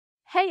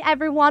Hey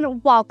everyone,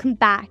 welcome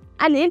back.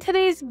 And in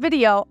today's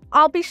video,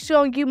 I'll be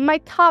showing you my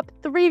top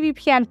 3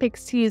 VPN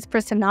picks to use for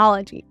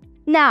Synology.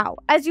 Now,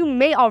 as you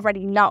may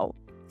already know,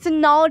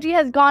 Synology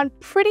has gone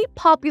pretty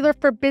popular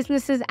for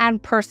businesses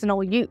and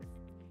personal use.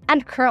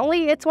 And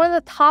currently, it's one of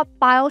the top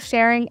file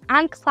sharing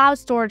and cloud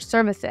storage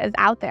services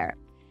out there,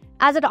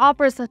 as it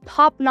offers a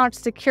top-notch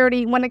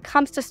security when it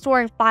comes to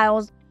storing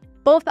files,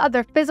 both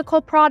other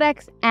physical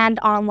products and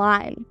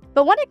online.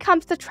 But when it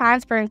comes to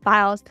transferring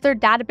files to their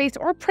database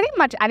or pretty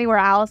much anywhere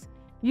else,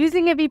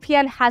 using a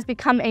VPN has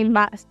become a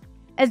must,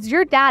 as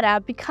your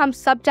data becomes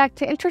subject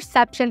to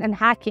interception and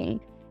hacking,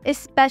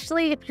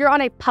 especially if you're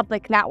on a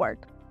public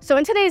network. So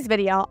in today's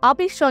video, I'll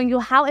be showing you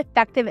how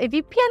effective a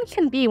VPN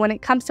can be when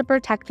it comes to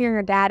protecting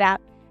your data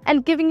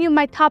and giving you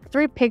my top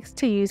 3 picks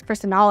to use for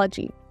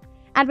Synology.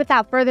 And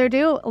without further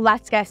ado,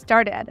 let's get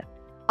started.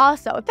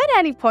 Also, if at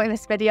any point in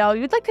this video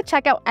you'd like to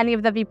check out any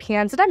of the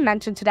VPNs that I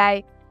mentioned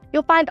today,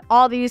 you'll find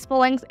all the useful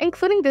links,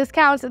 including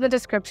discounts, in the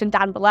description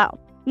down below.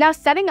 Now,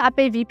 setting up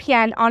a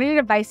VPN on your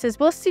devices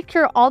will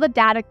secure all the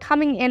data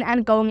coming in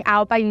and going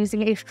out by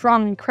using a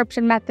strong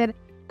encryption method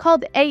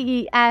called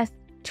AES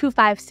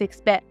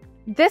 256-bit.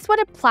 This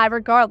would apply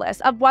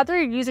regardless of whether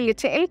you're using it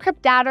to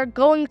encrypt data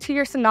going to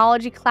your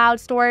Synology cloud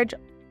storage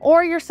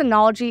or your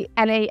Synology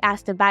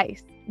NAS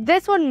device.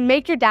 This would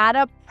make your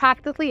data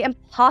practically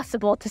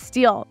impossible to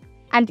steal,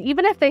 and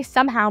even if they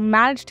somehow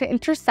manage to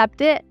intercept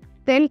it,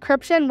 the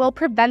encryption will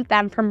prevent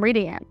them from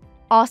reading it.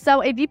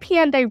 Also, a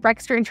VPN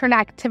directs your internet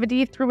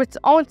activity through its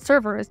own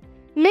servers,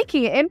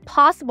 making it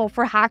impossible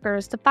for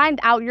hackers to find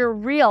out your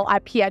real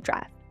IP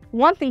address.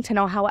 One thing to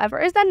know, however,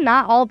 is that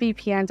not all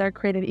VPNs are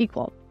created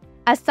equal,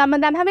 as some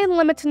of them have a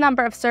limited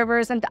number of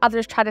servers and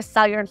others try to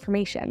sell your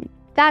information.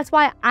 That's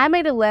why I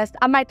made a list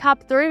of my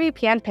top 3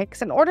 VPN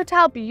picks in order to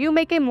help you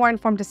make a more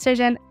informed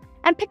decision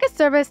and pick a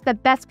service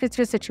that best fits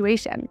your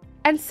situation.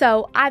 And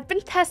so, I've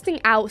been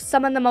testing out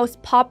some of the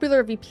most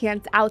popular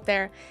VPNs out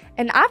there,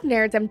 and I've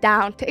narrowed them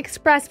down to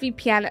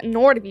ExpressVPN,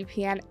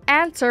 NordVPN,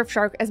 and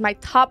Surfshark as my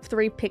top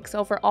 3 picks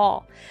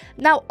overall.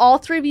 Now, all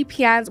 3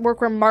 VPNs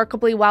work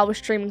remarkably well with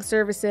streaming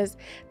services.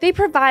 They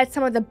provide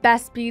some of the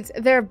best speeds,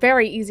 they're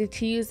very easy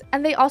to use,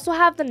 and they also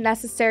have the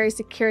necessary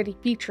security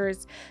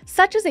features,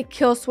 such as a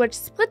kill switch,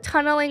 split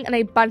tunneling, and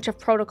a bunch of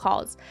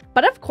protocols.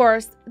 But of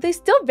course, they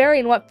still vary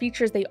in what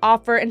features they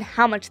offer and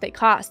how much they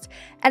cost,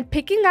 and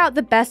picking out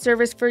the best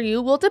service for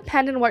you will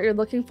depend on what you're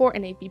looking for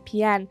in a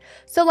VPN.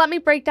 So let me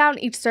break down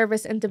each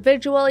service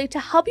individually to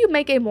help you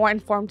make a more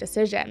informed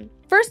decision.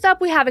 First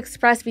up, we have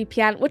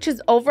ExpressVPN, which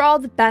is overall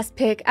the best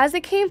pick as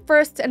it came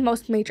first in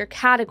most major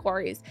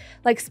categories,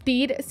 like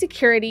speed,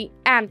 security,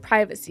 and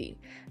privacy.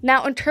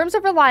 Now, in terms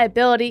of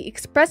reliability,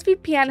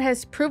 ExpressVPN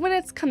has proven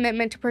its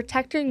commitment to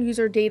protecting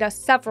user data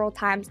several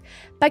times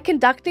by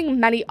conducting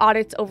many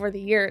audits over the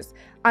years,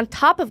 on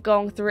top of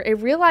going through a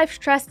real-life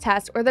stress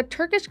test where the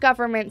Turkish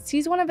government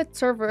seized one of its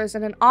servers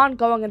in an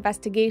ongoing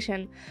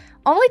investigation,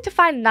 only to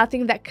find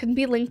nothing that could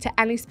be linked to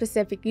any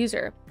specific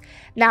user.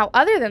 Now,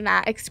 other than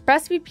that,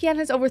 ExpressVPN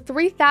has over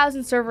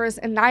 3,000 servers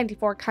in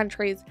 94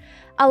 countries,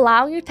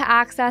 allowing you to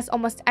access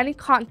almost any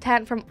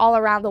content from all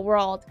around the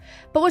world.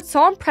 But what's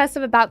so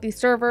impressive about these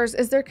servers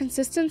is their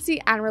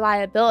consistency and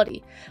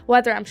reliability.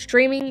 Whether I'm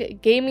streaming,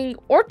 gaming,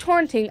 or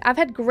torrenting, I've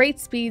had great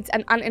speeds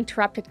and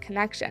uninterrupted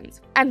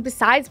connections. And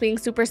besides being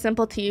super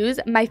simple to use,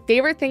 my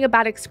favorite thing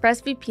about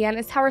ExpressVPN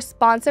is how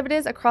responsive it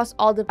is across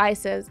all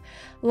devices.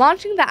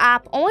 Launching the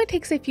app only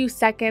takes a few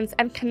seconds,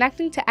 and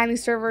connecting to any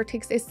server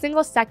takes a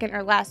single second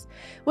or less,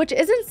 which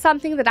isn't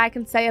something that I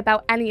can say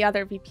about any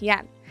other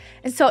VPN.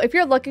 And so if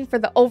you're looking for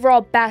the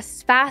overall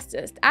best,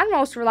 fastest, and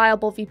most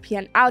reliable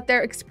VPN out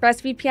there,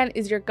 ExpressVPN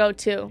is your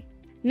go-to.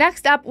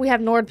 Next up, we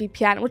have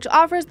NordVPN, which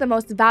offers the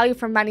most value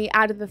for money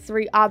out of the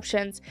 3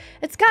 options.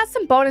 It's got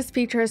some bonus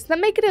features that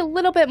make it a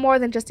little bit more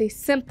than just a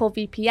simple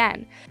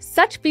VPN.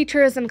 Such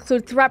features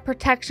include threat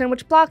protection,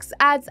 which blocks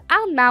ads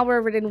and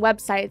malware-ridden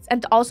websites,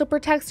 and also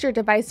protects your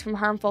device from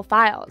harmful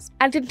files.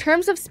 And in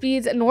terms of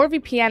speeds,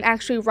 NordVPN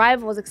actually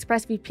rivals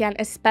ExpressVPN,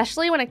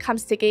 especially when it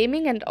comes to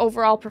gaming and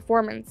overall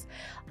performance.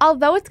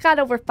 Although it's got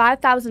over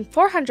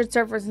 5,400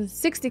 servers in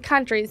 60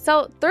 countries,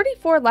 so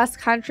 34 less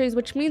countries,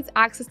 which means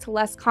access to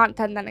less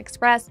content than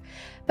Express,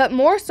 but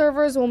more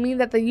servers will mean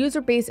that the user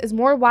base is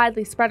more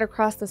widely spread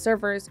across the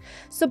servers,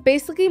 so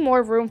basically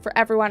more room for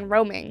everyone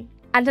roaming.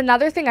 And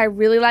another thing I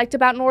really liked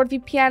about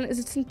NordVPN is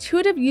its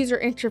intuitive user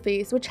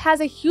interface, which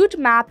has a huge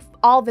map of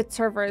all of its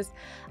servers,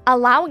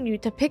 allowing you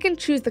to pick and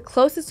choose the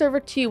closest server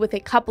to you with a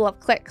couple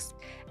of clicks.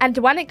 And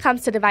when it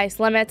comes to device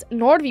limits,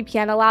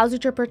 NordVPN allows you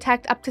to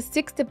protect up to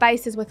 6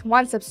 devices with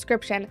 1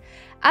 subscription,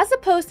 as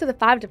opposed to the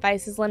 5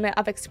 devices limit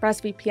of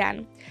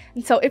ExpressVPN.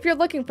 And so if you're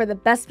looking for the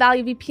best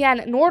value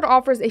VPN, Nord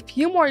offers a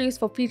few more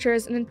useful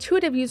features, an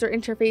intuitive user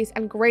interface,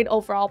 and great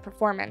overall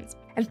performance.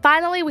 And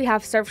finally, we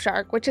have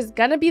Surfshark, which is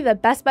gonna be the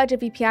best budget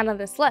VPN on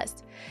this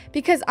list.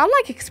 Because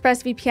unlike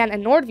ExpressVPN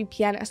and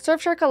NordVPN,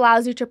 Surfshark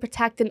allows you to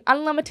protect an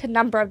unlimited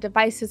number of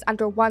devices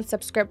under 1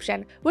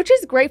 subscription, which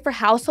is great for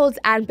households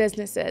and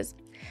businesses.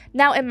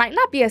 Now, it might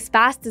not be as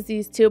fast as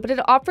these two, but it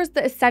offers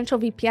the essential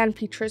VPN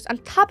features on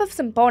top of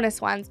some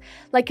bonus ones,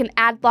 like an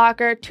ad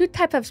blocker, 2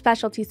 types of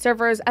specialty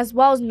servers, as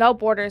well as no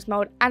borders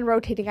mode and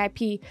rotating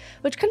IP,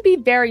 which can be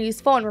very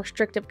useful in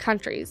restrictive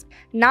countries.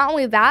 Not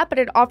only that, but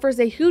it offers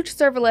a huge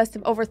server list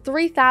of over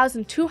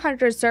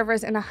 3,200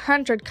 servers in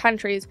 100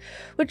 countries,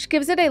 which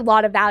gives it a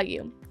lot of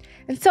value.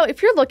 And so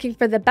if you're looking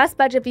for the best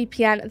budget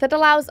VPN that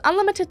allows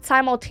unlimited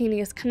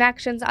simultaneous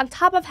connections on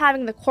top of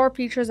having the core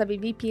features of a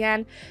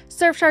VPN,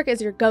 Surfshark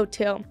is your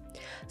go-to.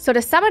 So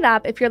to sum it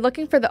up, if you're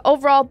looking for the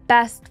overall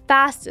best,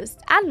 fastest,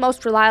 and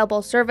most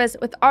reliable service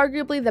with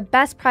arguably the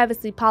best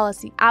privacy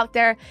policy out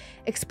there,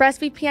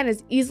 ExpressVPN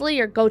is easily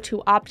your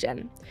go-to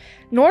option.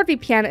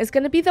 NordVPN is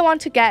going to be the one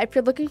to get if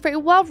you're looking for a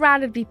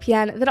well-rounded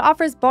VPN that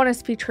offers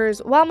bonus features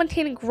while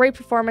maintaining great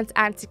performance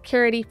and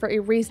security for a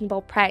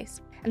reasonable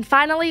price. And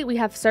finally, we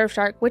have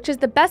Surfshark, which is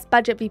the best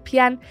budget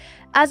VPN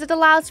as it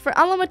allows for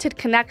unlimited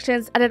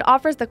connections and it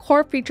offers the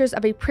core features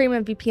of a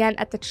premium VPN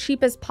at the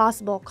cheapest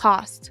possible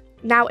cost.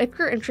 Now, if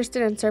you're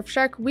interested in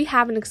Surfshark, we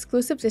have an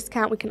exclusive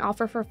discount we can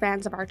offer for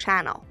fans of our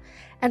channel,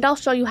 and I'll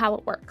show you how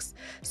it works.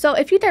 So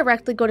if you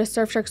directly go to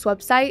Surfshark's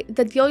website,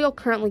 the deal you'll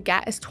currently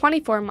get is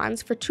 24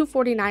 months for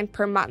 $249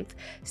 per month,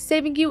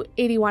 saving you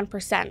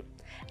 81%.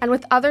 And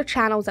with other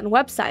channels and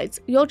websites,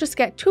 you'll just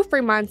get 2 free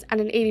months and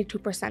an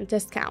 82%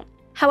 discount.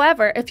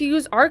 However, if you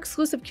use our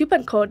exclusive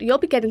coupon code, you'll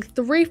be getting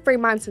 3 free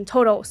months in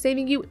total,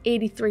 saving you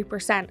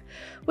 83%,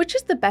 which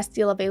is the best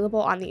deal available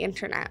on the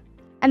internet.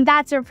 And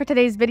that's it for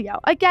today's video.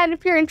 Again,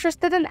 if you're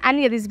interested in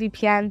any of these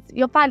VPNs,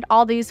 you'll find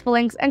all the useful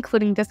links,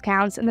 including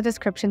discounts, in the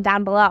description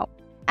down below.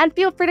 And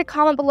feel free to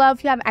comment below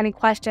if you have any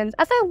questions,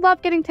 as I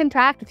love getting to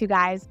interact with you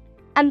guys.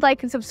 And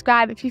like and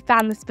subscribe if you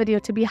found this video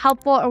to be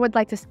helpful or would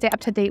like to stay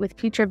up to date with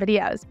future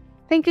videos.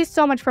 Thank you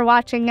so much for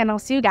watching, and I'll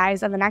see you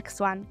guys on the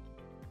next one.